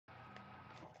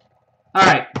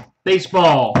Alright,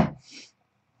 baseball.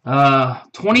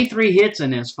 23 hits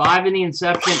in this, 5 in the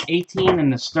Inception, 18 in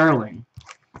the Sterling.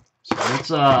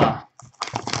 So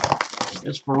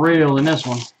it's for real in this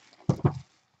one.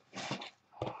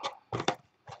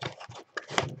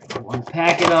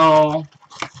 Unpack it all.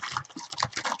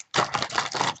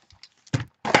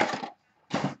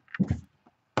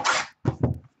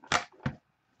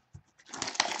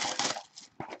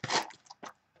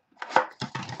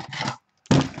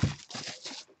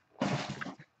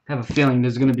 I have a feeling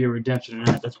there's going to be a redemption in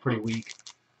that. That's pretty weak.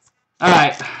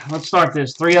 Alright, let's start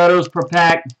this. 3 autos per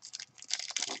pack.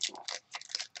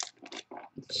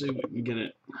 Let's see if we can get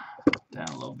it down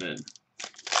a little bit.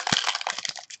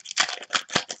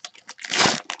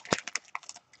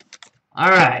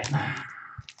 Alright.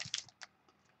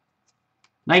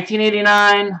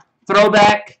 1989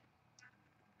 throwback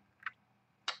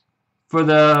for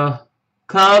the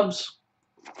Cubs.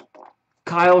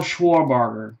 Kyle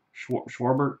Schwarber.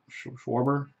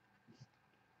 Schwarber.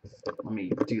 Let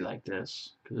me do like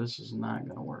this, because this is not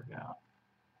going to work out.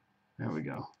 There we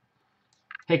go.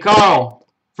 Hey, Carl.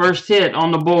 First hit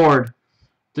on the board.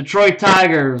 Detroit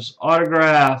Tigers.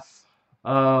 Autograph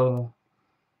of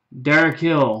Derek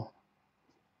Hill.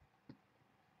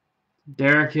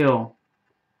 Derek Hill.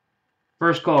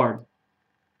 First card.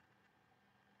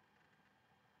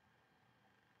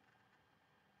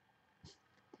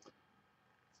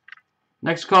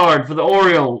 Next card for the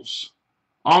Orioles.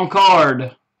 On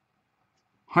card.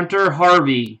 Hunter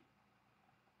Harvey.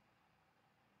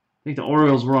 I think the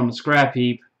Orioles were on the scrap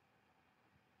heap.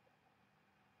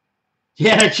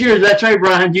 Yeah, cheers. That's right,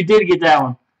 Brian. You did get that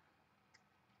one.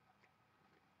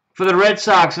 For the Red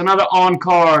Sox, another on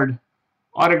card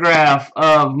autograph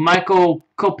of Michael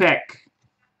Kopech.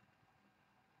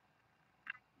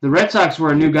 The Red Sox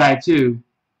were a new guy, too.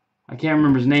 I can't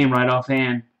remember his name right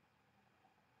offhand.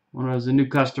 One was a new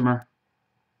customer.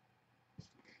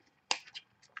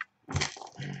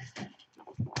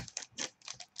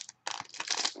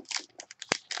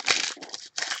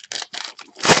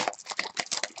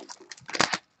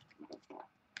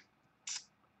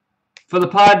 For the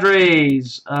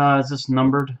Padres, is this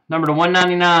numbered? Number to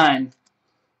 199.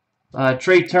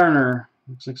 Trey Turner.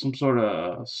 Looks like some sort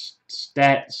of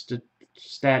stat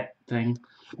thing.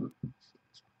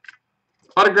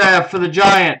 Autograph for the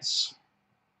Giants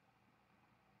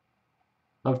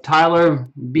of Tyler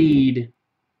Beede.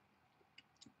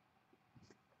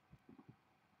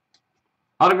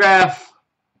 Autograph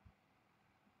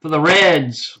for the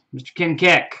Reds, Mr. Ken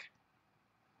Keck,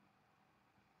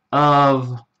 of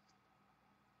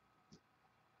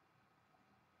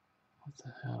what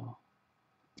the hell?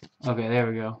 Okay, there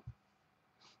we go.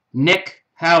 Nick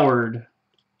Howard.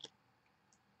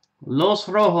 Los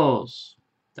Rojos,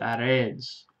 the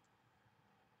Reds.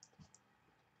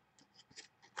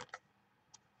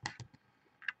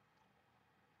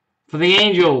 For the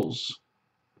Angels,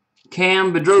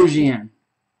 Cam Bedrosian.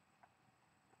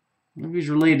 Maybe he's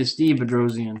related to Steve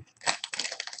Bedrosian.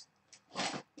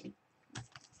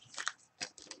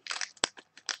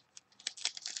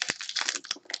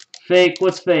 Fake,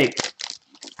 what's fake?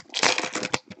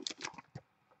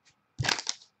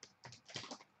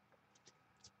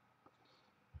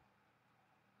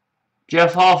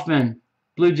 Jeff Hoffman,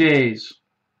 Blue Jays.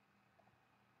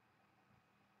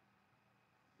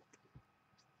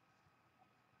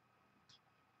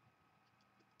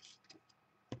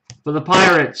 For the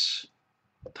Pirates,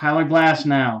 Tyler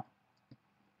Glasnow.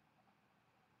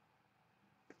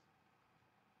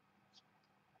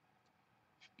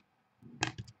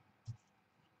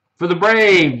 For the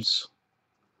Braves,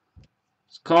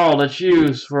 it's called. Let's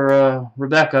use for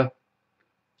Rebecca.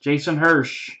 Jason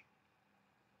Hirsch.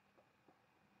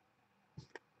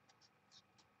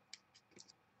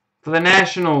 For the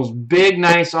Nationals, big,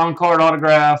 nice on-card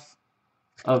autograph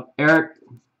of Eric.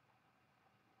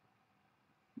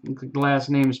 I think the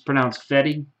last name is pronounced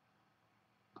Fetty.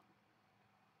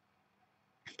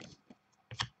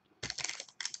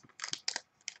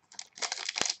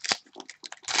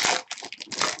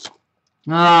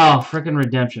 Oh, frickin'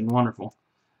 redemption. Wonderful.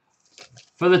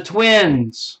 For the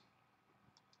Twins,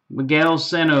 Miguel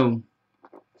Sano.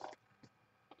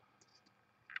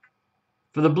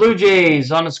 For the Blue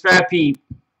Jays, on the scrap heap,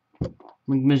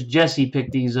 Miss Jessie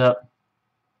picked these up.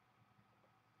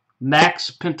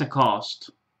 Max Pentecost.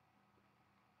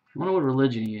 I wonder what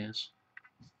religion he is.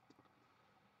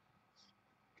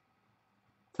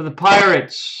 For the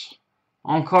Pirates,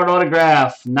 on-card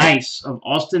autograph, nice, of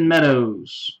Austin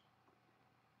Meadows.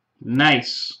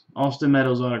 Nice, Austin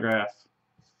Meadows autograph.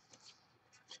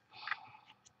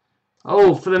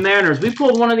 Oh, for the Mariners, we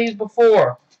pulled one of these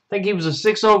before. I think he was a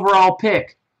 6th overall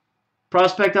pick.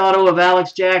 Prospect auto of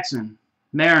Alex Jackson,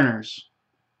 Mariners.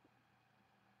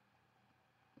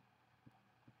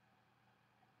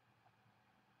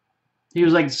 He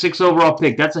was like the 6th overall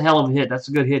pick. That's a hell of a hit. That's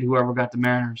a good hit, whoever got the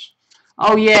Mariners.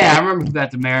 Oh, yeah, I remember who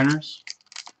got the Mariners.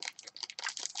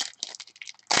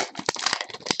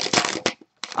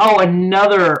 Oh,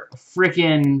 another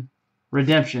freaking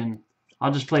redemption.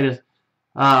 I'll just play this.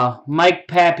 Mike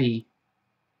Pappy.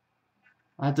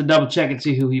 I have to double check and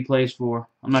see who he plays for.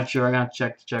 I'm not sure. I got to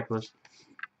check the checklist.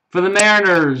 For the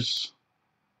Mariners,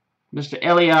 Mr.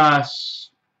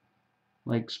 Elias,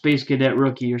 like Space Cadet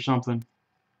rookie or something.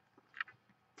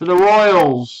 For the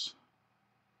Royals,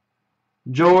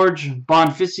 George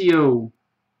Bonficio.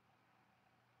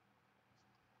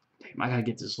 Damn, I got to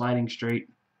get this lighting straight.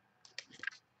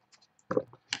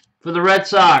 For the Red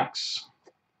Sox,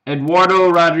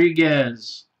 Eduardo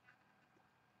Rodriguez.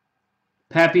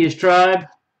 Pappy's Tribe.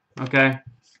 Okay.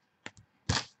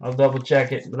 I'll double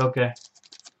check it, but okay.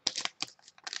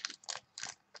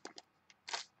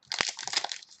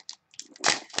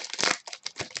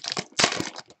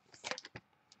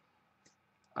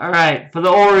 Alright, for the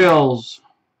Orioles.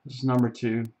 This is number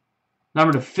 2.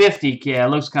 Number to 50. Yeah, it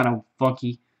looks kind of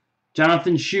funky.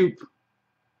 Jonathan Shoup.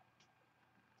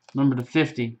 Number to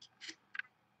 50.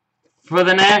 For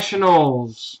the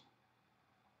Nationals,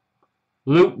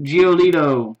 Luke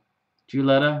Giolito.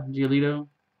 Giolito.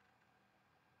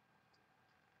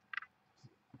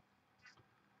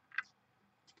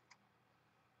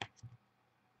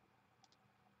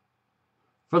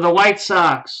 For the White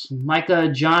Sox, Micah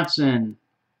Johnson.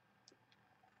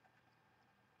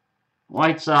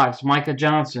 White Sox, Micah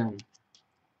Johnson.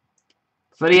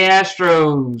 For the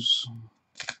Astros,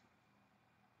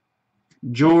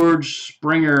 George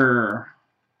Springer.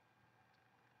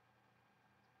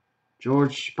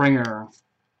 George Springer.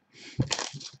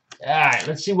 Alright,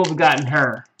 let's see what we got in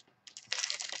her.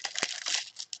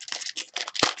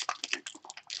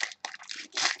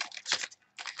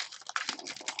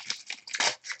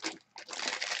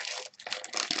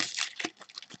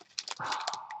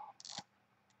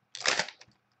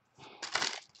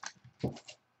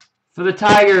 For the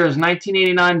Tigers,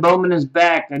 1989 Bowman is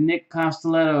back. A Nick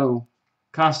Castellanos,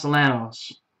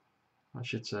 I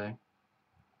should say.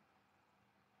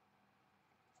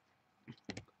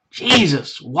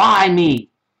 Jesus, why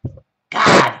me?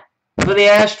 God. For the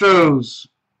Astros,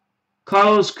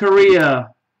 Carlos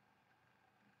Correa,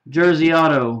 Jersey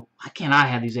Auto. Why can't I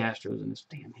have these Astros in this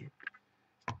damn hit?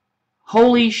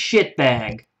 Holy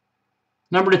shitbag.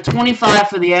 Number to 25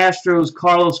 for the Astros,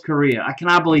 Carlos Correa. I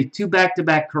cannot believe 2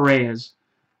 back-to-back Correas.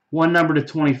 1 number to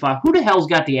 25. Who the hell's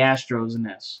got the Astros in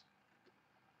this?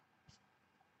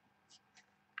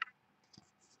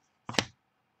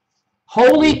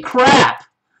 Holy crap!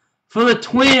 For the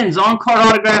Twins, on-card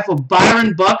autograph of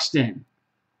Byron Buxton.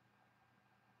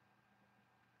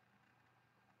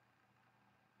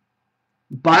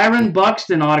 Byron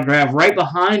Buxton autograph right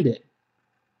behind it.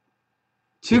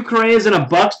 2 Correas and a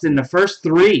Buxton, the first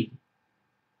 3.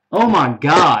 Oh my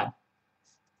God.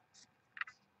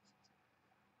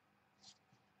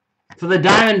 For the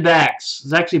Diamondbacks,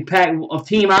 it's actually a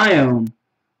team I own.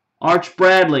 Arch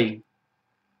Bradley.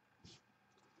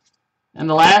 And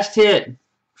the last hit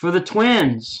for the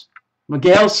Twins,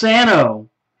 Miguel Sano.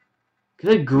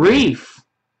 Good grief.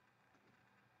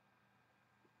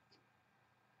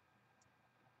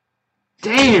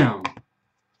 Damn.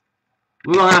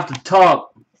 We're going to have to talk.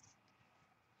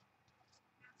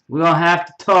 We're going to have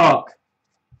to talk.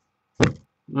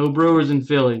 No Brewers and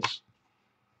Phillies.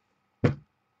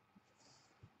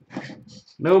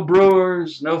 No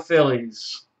Brewers, no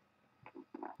Phillies.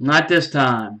 Not this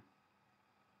time.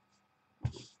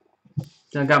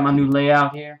 I got my new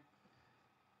layout here.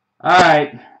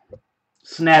 Alright.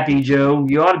 Snappy Joe.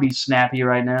 You ought to be snappy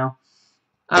right now.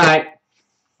 Alright.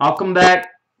 I'll come back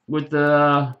with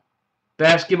the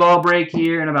basketball break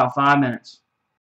here in about 5 minutes.